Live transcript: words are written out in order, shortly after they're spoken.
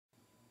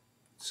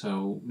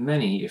So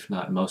many, if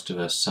not most of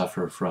us,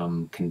 suffer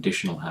from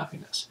conditional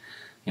happiness.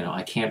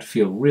 I can't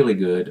feel really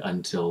good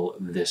until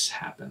this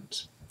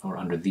happens, or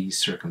under these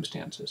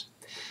circumstances.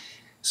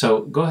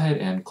 So go ahead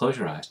and close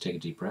your eyes. Take a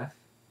deep breath.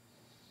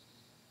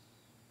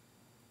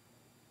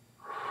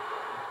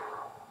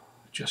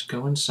 Just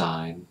go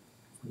inside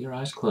with your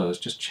eyes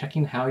closed, just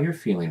checking how you're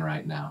feeling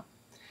right now.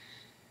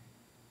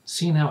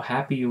 Seeing how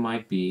happy you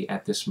might be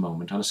at this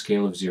moment on a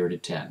scale of 0 to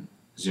 10.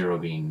 0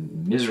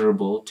 being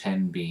miserable,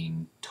 10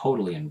 being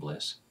totally in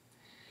bliss.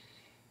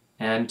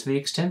 And to the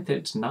extent that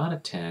it's not a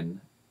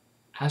 10,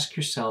 ask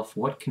yourself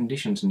what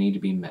conditions need to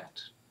be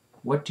met.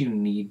 What do you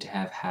need to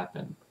have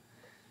happen?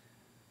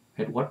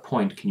 At what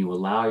point can you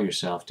allow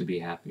yourself to be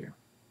happier?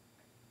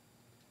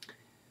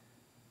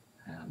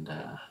 And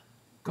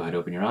go ahead,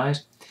 open your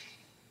eyes.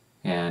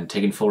 And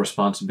taking full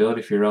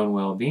responsibility for your own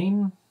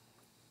well-being.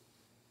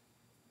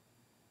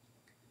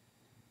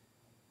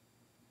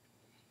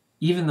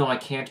 Even though I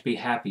can't be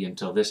happy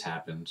until this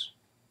happens,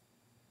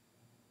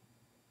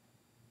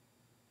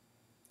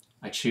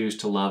 I choose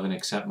to love and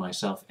accept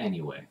myself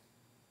anyway.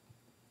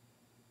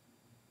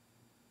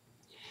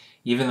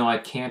 Even though I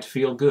can't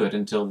feel good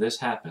until this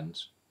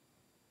happens,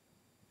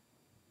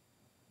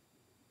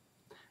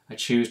 I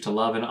choose to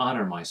love and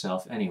honor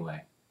myself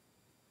anyway.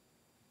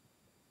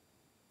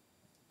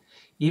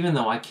 Even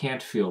though I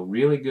can't feel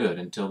really good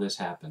until this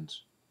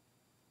happens,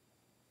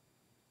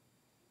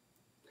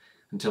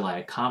 until I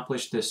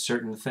accomplish this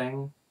certain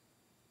thing,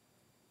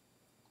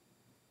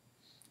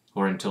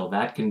 or until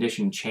that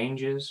condition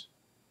changes,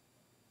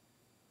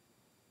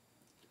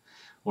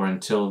 or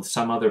until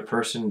some other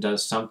person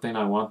does something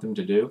I want them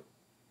to do.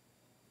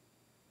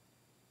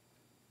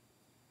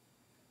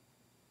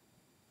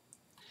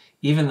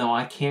 Even though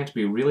I can't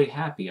be really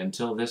happy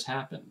until this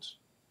happens,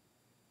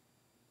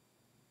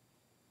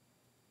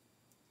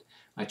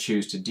 I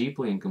choose to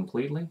deeply and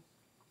completely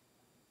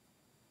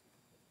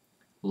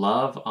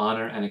love,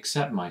 honor, and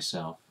accept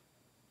myself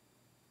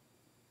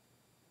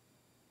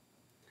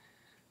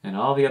and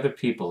all the other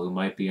people who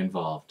might be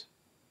involved.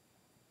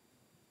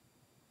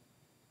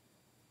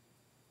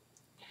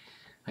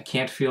 I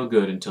can't feel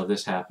good until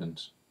this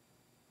happens.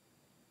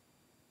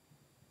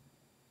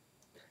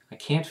 I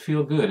can't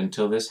feel good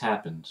until this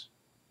happens.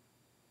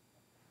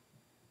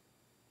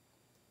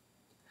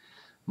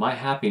 My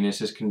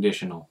happiness is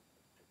conditional.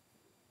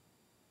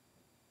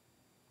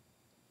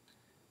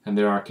 And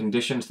there are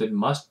conditions that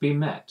must be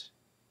met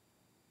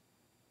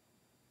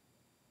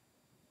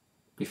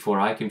before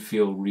I can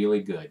feel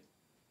really good.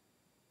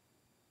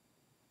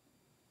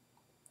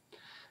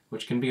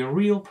 Which can be a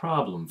real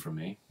problem for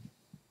me.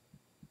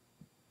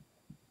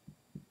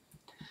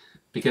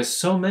 Because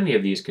so many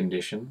of these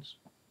conditions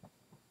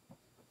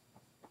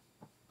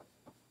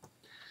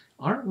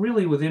aren't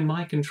really within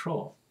my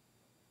control.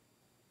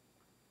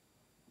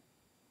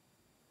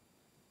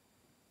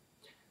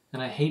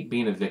 And I hate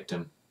being a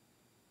victim.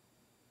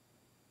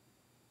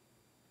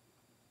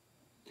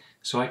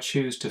 So I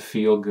choose to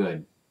feel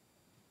good.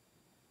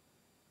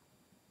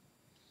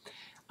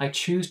 I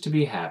choose to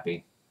be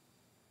happy,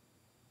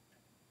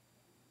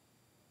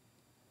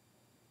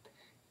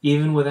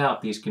 even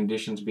without these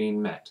conditions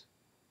being met.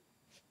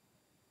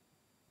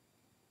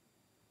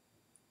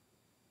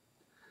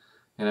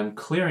 And I'm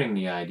clearing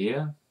the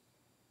idea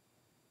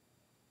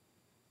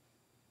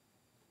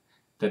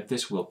that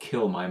this will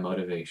kill my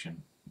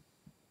motivation.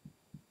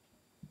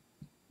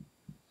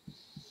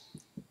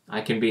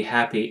 I can be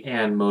happy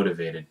and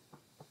motivated.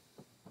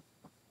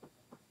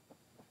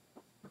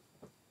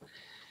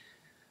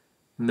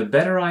 And the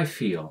better I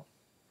feel,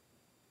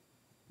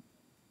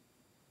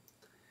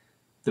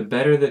 the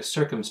better the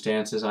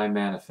circumstances I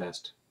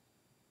manifest.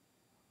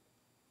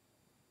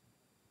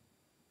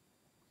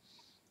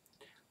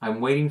 I'm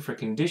waiting for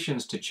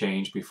conditions to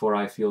change before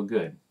I feel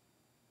good.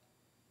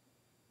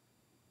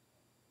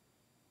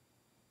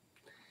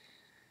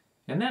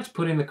 And that's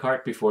putting the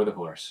cart before the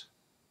horse.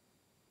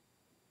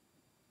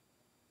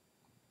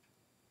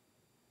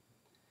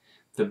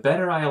 The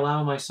better I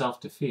allow myself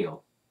to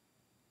feel,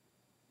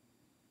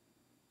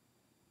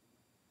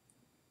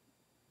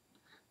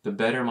 the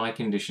better my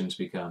conditions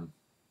become.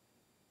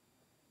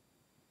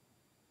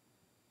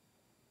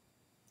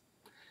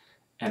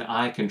 And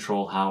I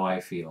control how I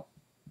feel.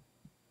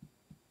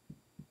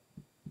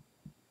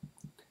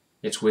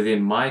 It's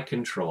within my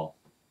control.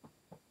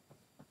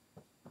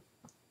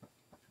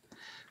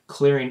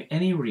 Clearing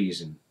any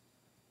reason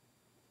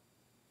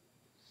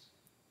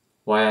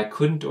why I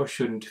couldn't or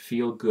shouldn't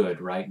feel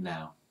good right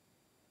now,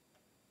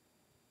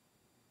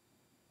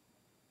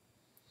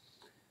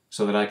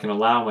 so that I can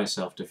allow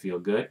myself to feel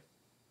good.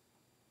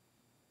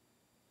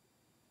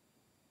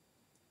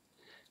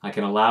 I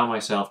can allow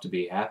myself to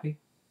be happy.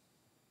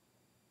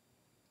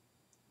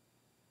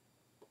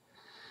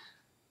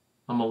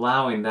 I'm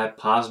allowing that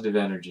positive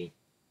energy.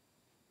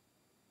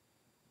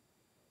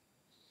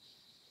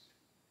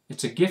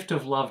 It's a gift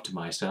of love to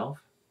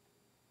myself.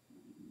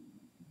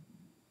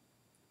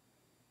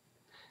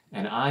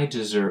 And I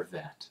deserve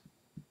that.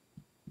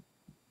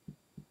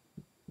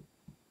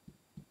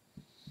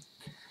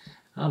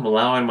 I'm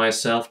allowing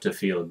myself to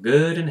feel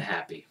good and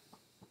happy.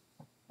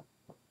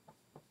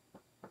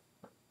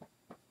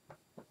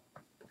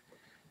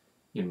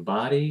 In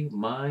body,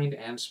 mind,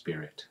 and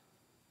spirit.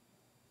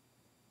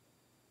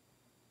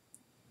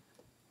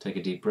 Take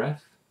a deep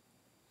breath.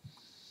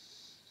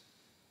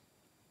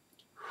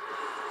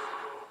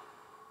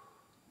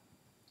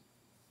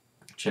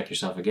 Check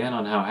yourself again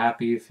on how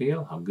happy you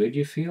feel, how good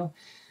you feel.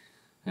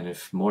 And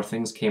if more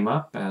things came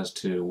up as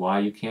to why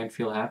you can't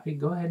feel happy,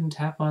 go ahead and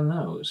tap on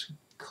those.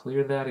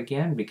 Clear that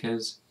again,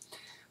 because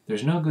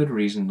there's no good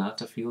reason not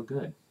to feel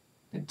good.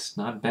 It's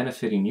not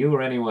benefiting you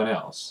or anyone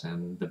else,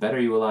 and the better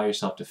you allow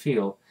yourself to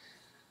feel,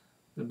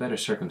 the better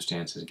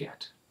circumstances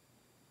get.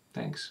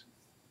 Thanks.